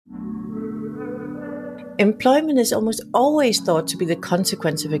Employment is almost always thought to be the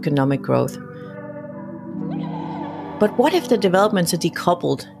consequence of economic growth. But what if the developments are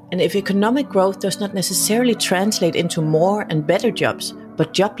decoupled, and if economic growth does not necessarily translate into more and better jobs,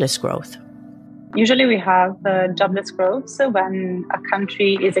 but jobless growth? Usually we have jobless growth when a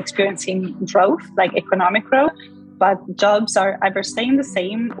country is experiencing growth, like economic growth, but jobs are either staying the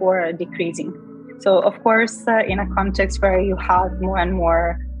same or decreasing. So of course, in a context where you have more and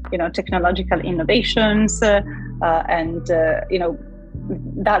more, technological innovations that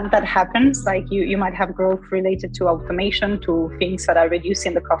happens, like you might have growth related to automation, to things that are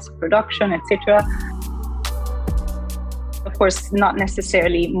reducing the cost of production, etc. Of course, not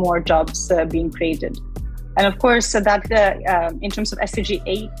necessarily more jobs being created. And of course, that in terms of SDG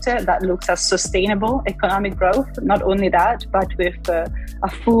 8, that looks at sustainable economic growth. Not only that, but with a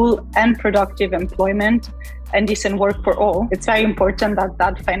full and productive employment and decent work for all. It's very important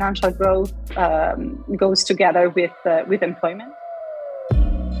that financial growth goes together with employment.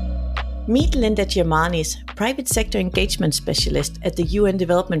 Meet Linda Germanis, private sector engagement specialist at the UN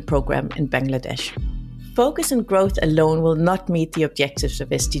Development Programme in Bangladesh. Focus on growth alone will not meet the objectives of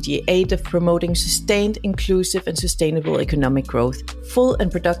SDG 8 of promoting sustained, inclusive and sustainable economic growth, full and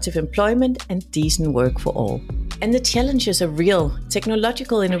productive employment and decent work for all. And the challenges are real.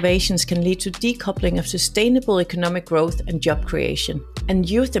 Technological innovations can lead to decoupling of sustainable economic growth and job creation. And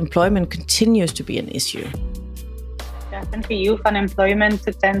youth employment continues to be an issue. Definitely youth unemployment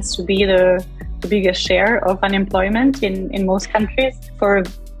tends to be the biggest share of unemployment in most countries. For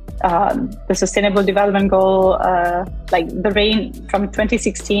the Sustainable Development Goal, like the range from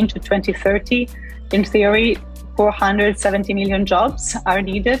 2016 to 2030, in theory, 470 million jobs are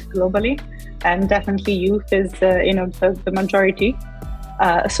needed globally, and definitely youth is the majority.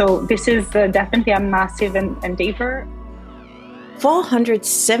 So this is definitely a massive endeavor.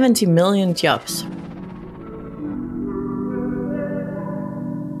 470 million jobs.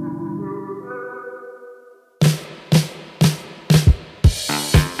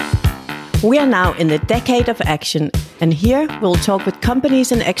 We are now in the decade of action, and here we'll talk with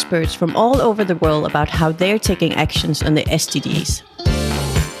companies and experts from all over the world about how they're taking actions on the SDGs.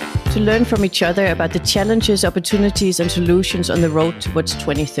 To learn from each other about the challenges, opportunities and solutions on the road towards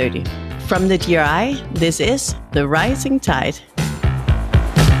 2030. From the GRI, this is The Rising Tide.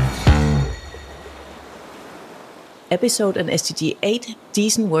 Episode on SDG 8,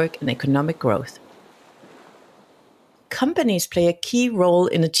 Decent Work and Economic Growth. Companies play a key role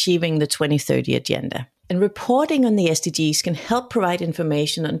in achieving the 2030 agenda, and reporting on the SDGs can help provide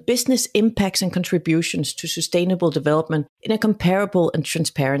information on business impacts and contributions to sustainable development in a comparable and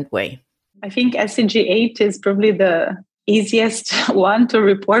transparent way. I think SDG 8 is probably the easiest one to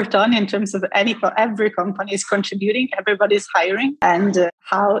report on in terms of every company is contributing, everybody's hiring, and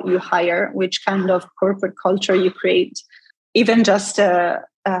how you hire, which kind of corporate culture you create. Even just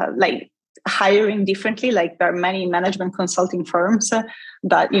hiring differently, like there are many management consulting firms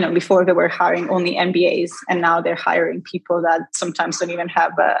that, before they were hiring only MBAs, and now they're hiring people that sometimes don't even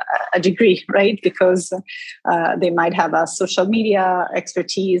have a degree, right? Because they might have a social media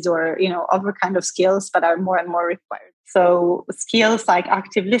expertise or, other kind of skills that are more and more required. So skills like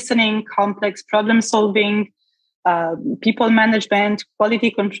active listening, complex problem solving, people management,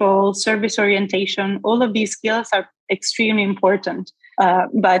 quality control, service orientation, all of these skills are extremely important.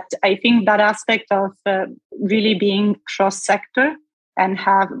 But I think that aspect of really being cross-sector and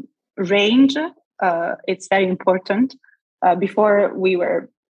have range, it's very important. Before we were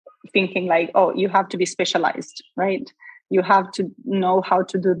thinking like, you have to be specialized, right? You have to know how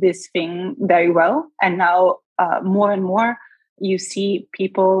to do this thing very well. And now more and more you see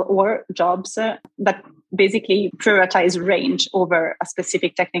people or jobs that basically prioritize range over a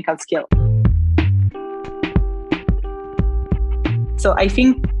specific technical skill. So I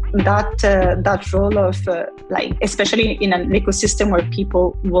think that role of especially in an ecosystem where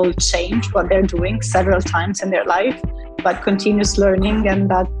people will change what they're doing several times in their life, but continuous learning and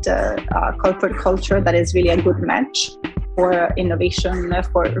that corporate culture that is really a good match for innovation,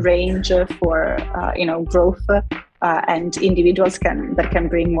 for range, for growth, and individuals that can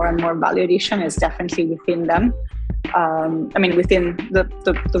bring more and more value addition is definitely within them. Within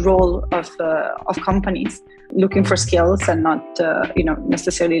the role of companies, looking for skills and not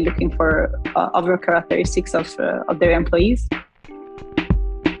necessarily looking for other characteristics of their employees.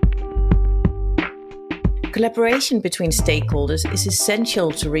 Collaboration between stakeholders is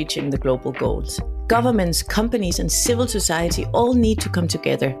essential to reaching the global goals. Governments, companies and civil society all need to come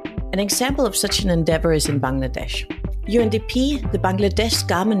together. An example of such an endeavor is in Bangladesh. UNDP, the Bangladesh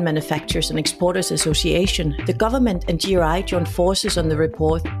Garment Manufacturers and Exporters Association, the government and GRI joined forces on the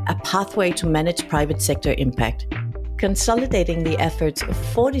report, A Pathway to Manage Private Sector Impact, consolidating the efforts of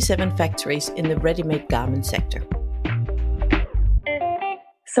 47 factories in the ready-made garment sector.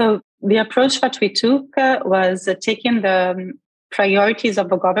 So the approach that we took was taking the priorities of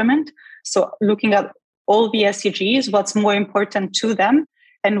the government. So looking at all the SDGs, what's more important to them,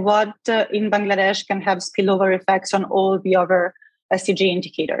 and what in Bangladesh can have spillover effects on all the other SDG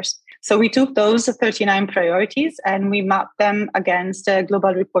indicators. So we took those 39 priorities and we mapped them against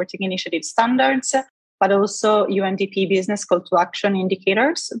Global Reporting Initiative standards, but also UNDP business call to action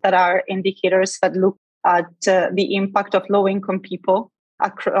indicators that are indicators that look at the impact of low-income people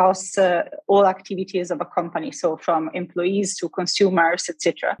across all activities of a company, so from employees to consumers,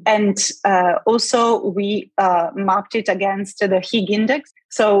 etc. And also we mapped it against the Higg index.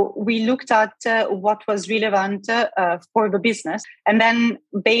 So we looked at what was relevant for the business. And then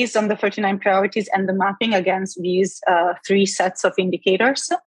based on the 39 priorities and the mapping against these three sets of indicators,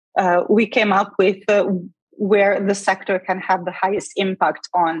 we came up with where the sector can have the highest impact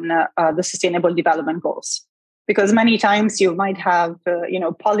on the Sustainable Development Goals. Because many times you might have,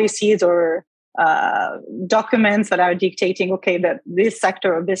 policies or documents that are dictating, okay, that this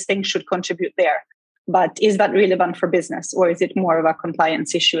sector or this thing should contribute there. But is that relevant for business, or is it more of a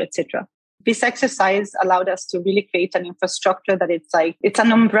compliance issue, etc.? This exercise allowed us to really create an infrastructure that it's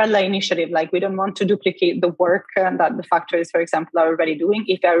an umbrella initiative. Like, we don't want to duplicate the work that the factories, for example, are already doing.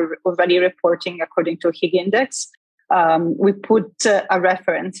 If they're already reporting according to Higg index, we put a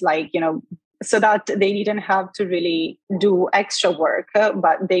reference, so that they didn't have to really do extra work,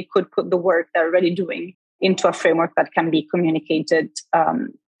 but they could put the work they're already doing into a framework that can be communicated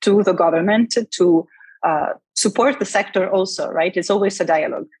to the government to support the sector also, right? It's always a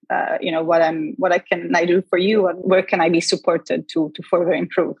dialogue. What can I do for you, and where can I be supported to further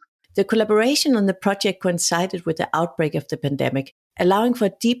improve? The collaboration on the project coincided with the outbreak of the pandemic, allowing for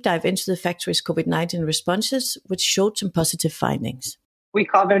a deep dive into the factory's COVID-19 responses, which showed some positive findings. We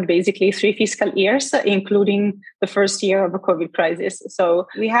covered basically 3 fiscal years, including the first year of the COVID crisis. So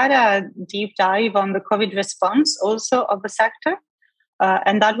we had a deep dive on the COVID response also of the sector.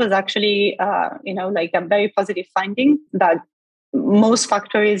 And that was actually, a very positive finding that most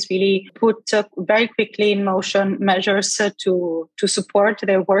factories really put very quickly in motion measures to support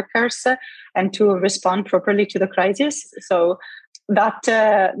their workers and to respond properly to the crisis. So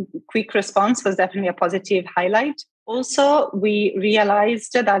that quick response was definitely a positive highlight. Also, we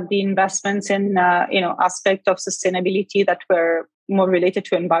realized that the investments in, aspect of sustainability that were more related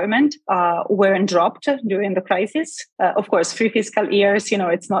to environment weren't dropped during the crisis. Of course, 3 fiscal years,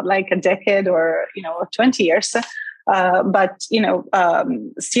 it's not like a decade or 20 years. But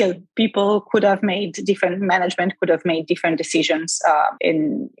still, people could have made management could have made different decisions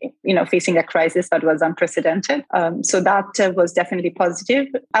in facing a crisis that was unprecedented. So that was definitely positive.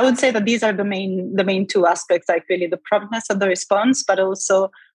 I would say that these are the main 2 aspects, like really the promptness of the response, but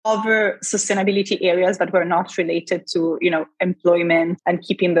also other sustainability areas that were not related to employment and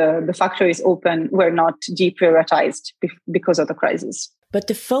keeping the factories open were not deprioritized because of the crisis. But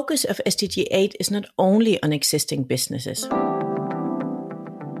the focus of SDG 8 is not only on existing businesses.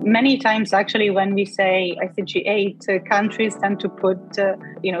 Many times, actually, when we say SDG 8, countries tend to put,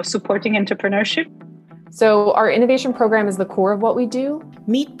 supporting entrepreneurship. So our innovation program is the core of what we do.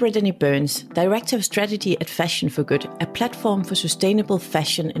 Meet Brittany Burns, Director of Strategy at Fashion for Good, a platform for sustainable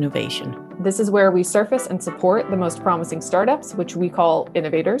fashion innovation. This is where we surface and support the most promising startups, which we call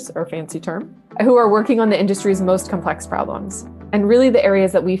innovators, or fancy term, who are working on the industry's most complex problems, and really the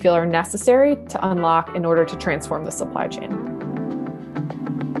areas that we feel are necessary to unlock in order to transform the supply chain.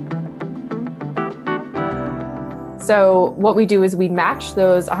 So what we do is we match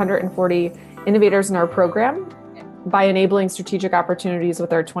those 140 innovators in our program by enabling strategic opportunities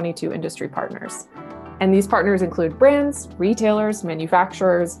with our 22 industry partners. And these partners include brands, retailers,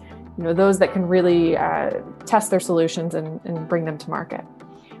 manufacturers, those that can really test their solutions and bring them to market.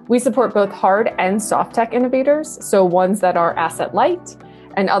 We support both hard and soft tech innovators, so ones that are asset light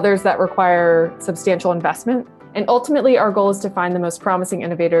and others that require substantial investment. And ultimately, our goal is to find the most promising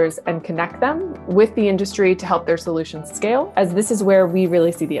innovators and connect them with the industry to help their solutions scale, as this is where we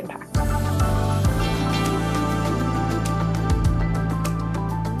really see the impact.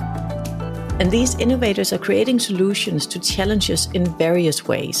 And these innovators are creating solutions to challenges in various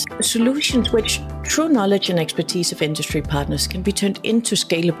ways. Solutions which, through knowledge and expertise of industry partners, can be turned into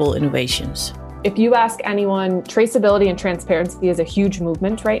scalable innovations. If you ask anyone, traceability and transparency is a huge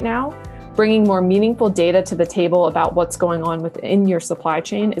movement right now. Bringing more meaningful data to the table about what's going on within your supply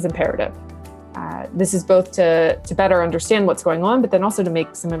chain is imperative. This is both to better understand what's going on, but then also to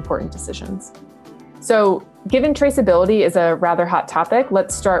make some important decisions. So given traceability is a rather hot topic,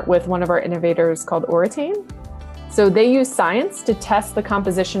 let's start with one of our innovators called Oratane. So they use science to test the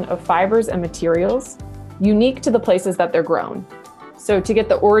composition of fibers and materials unique to the places that they're grown. So to get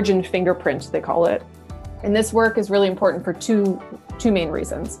the origin fingerprint, they call it. And this work is really important for two main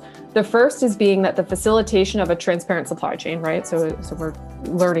reasons. The first is being that the facilitation of a transparent supply chain, right? So we're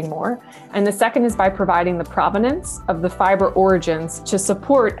learning more. And the second is by providing the provenance of the fiber origins to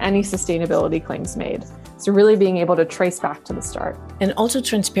support any sustainability claims made. So really being able to trace back to the start. And also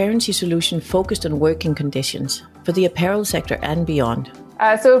transparency solution focused on working conditions for the apparel sector and beyond.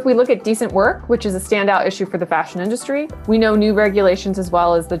 So if we look at decent work, which is a standout issue for the fashion industry, we know new regulations as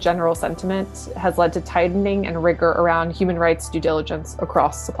well as the general sentiment has led to tightening and rigor around human rights due diligence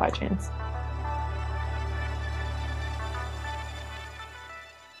across supply chains.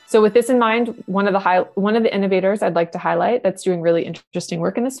 So with this in mind, one of the innovators I'd like to highlight that's doing really interesting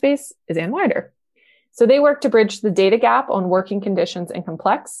work in this space is Ann Wider. So they work to bridge the data gap on working conditions in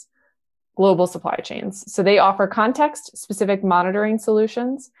complex global supply chains. So they offer context-specific monitoring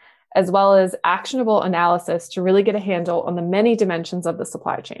solutions, as well as actionable analysis to really get a handle on the many dimensions of the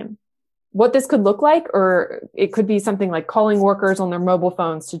supply chain. What this could look like, or it could be something like calling workers on their mobile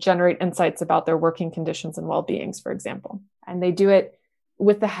phones to generate insights about their working conditions and well-beings, for example. And they do it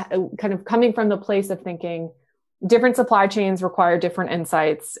with the kind of coming from the place of thinking different supply chains require different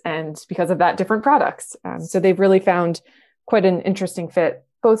insights, and because of that, different products. So they've really found quite an interesting fit,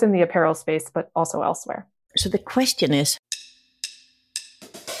 both in the apparel space, but also elsewhere. So the question is,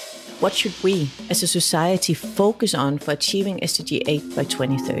 what should we as a society focus on for achieving SDG 8 by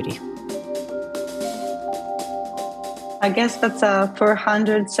 2030? I guess that's a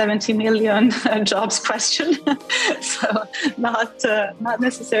 470 million jobs question. So not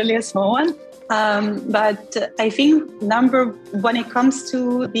necessarily a small one. But I think when it comes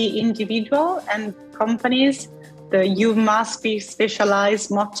to the individual and companies, the "you must be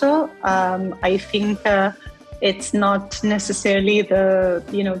specialized" motto, I think it's not necessarily the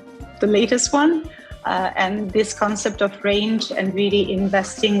latest one. And this concept of range and really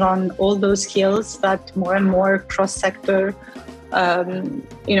investing on all those skills that more and more cross-sector,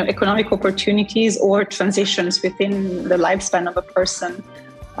 economic opportunities or transitions within the lifespan of a person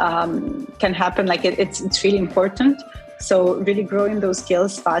can happen. Like it's really important. So really growing those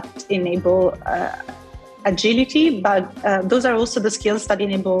skills that enable agility, but those are also the skills that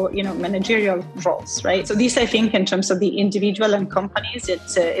enable, managerial roles, right? So these, I think, in terms of the individual and companies,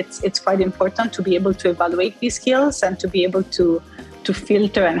 it's quite important to be able to evaluate these skills and to be able to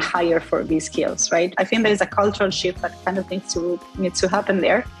filter and hire for these skills, right? I think there is a cultural shift that kind of needs to happen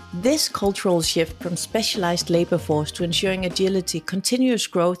there. This cultural shift from specialized labor force to ensuring agility, continuous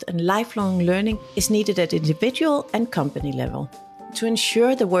growth, and lifelong learning is needed at individual and company level to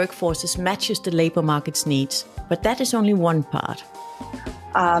ensure the workforce matches the labor market's needs. But that is only one part.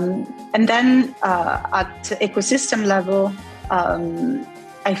 And then at ecosystem level,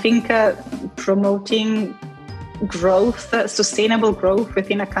 I think promoting growth, sustainable growth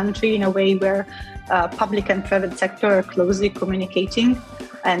within a country in a way where public and private sector are closely communicating,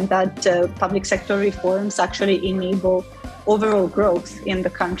 and that public sector reforms actually enable overall growth in the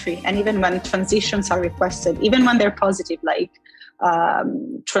country. And even when transitions are requested, even when they're positive, like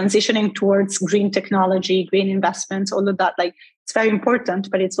transitioning towards green technology, green investments, all of that, like it's very important,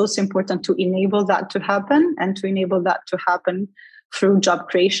 but it's also important to enable that to happen and to enable that to happen through job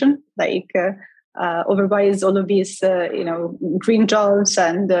creation. Otherwise, all of these, green jobs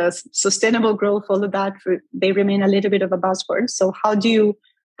and sustainable growth, all of that, they remain a little bit of a buzzword. So how do you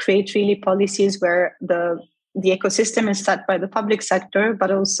create really policies where the ecosystem is set by the public sector, but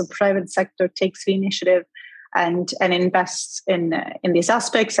also private sector takes the initiative and invests in these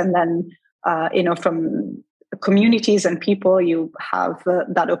aspects, and then from communities and people, you have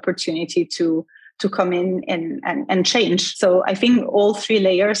that opportunity to come in and change. So I think all three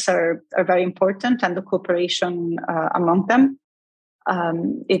layers are very important, and the cooperation among them,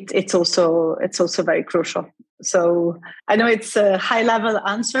 it's also very crucial. So I know it's a high level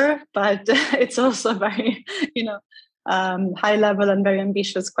answer, but it's also very high level and very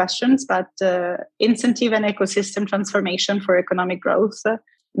ambitious questions. But incentive and ecosystem transformation for economic growth,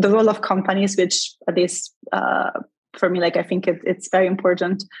 the role of companies, which at least for me, I think it's very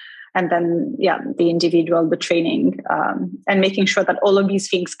important. And then, the individual, the training, and making sure that all of these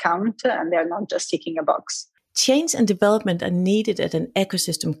things count and they're not just ticking a box. Change and development are needed at an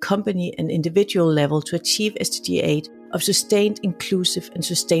ecosystem, company, and individual level to achieve SDG 8 of sustained, inclusive, and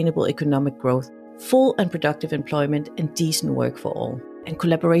sustainable economic growth, full and productive employment, and decent work for all. And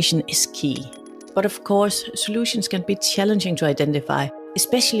collaboration is key. But of course, solutions can be challenging to identify,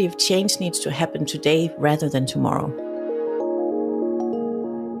 especially if change needs to happen today rather than tomorrow.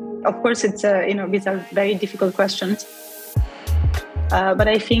 Of course, it's these are very difficult questions. But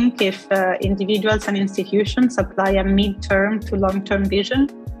I think if individuals and institutions apply a mid-term to long-term vision,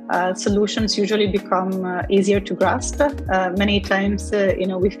 solutions usually become easier to grasp. Many times,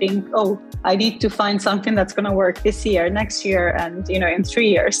 we think, I need to find something that's going to work this year, next year, and, in 3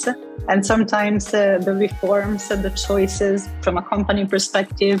 years. And sometimes the reforms, the choices from a company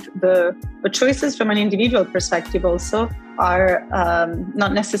perspective, the choices from an individual perspective also are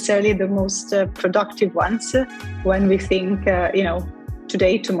not necessarily the most productive ones when we think,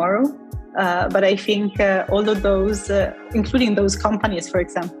 today, tomorrow. But I think all of those, including those companies, for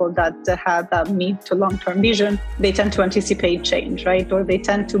example, that have a mid to long-term vision, they tend to anticipate change, right? Or they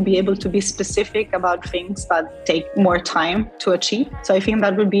tend to be able to be specific about things that take more time to achieve. So I think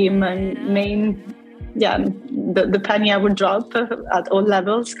that would be my main, the penny I would drop at all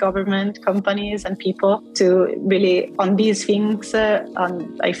levels, government, companies, and people, to really, on these things,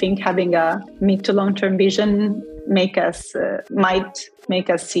 I think having a mid to long-term vision might make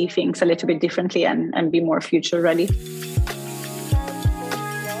us see things a little bit differently and be more future ready.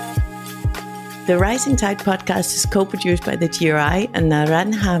 The Rising Tide podcast is co-produced by the GRI and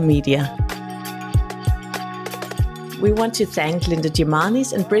Naranja Media. We want to thank Linda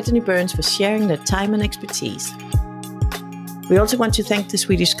Germanis and Brittany Burns for sharing their time and expertise. We also want to thank the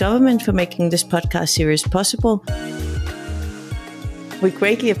Swedish government for making this podcast series possible. We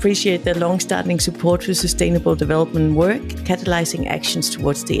greatly appreciate their long-standing support for sustainable development work, catalyzing actions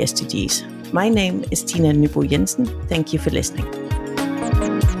towards the SDGs. My name is Tina Nybo Jensen. Thank you for listening.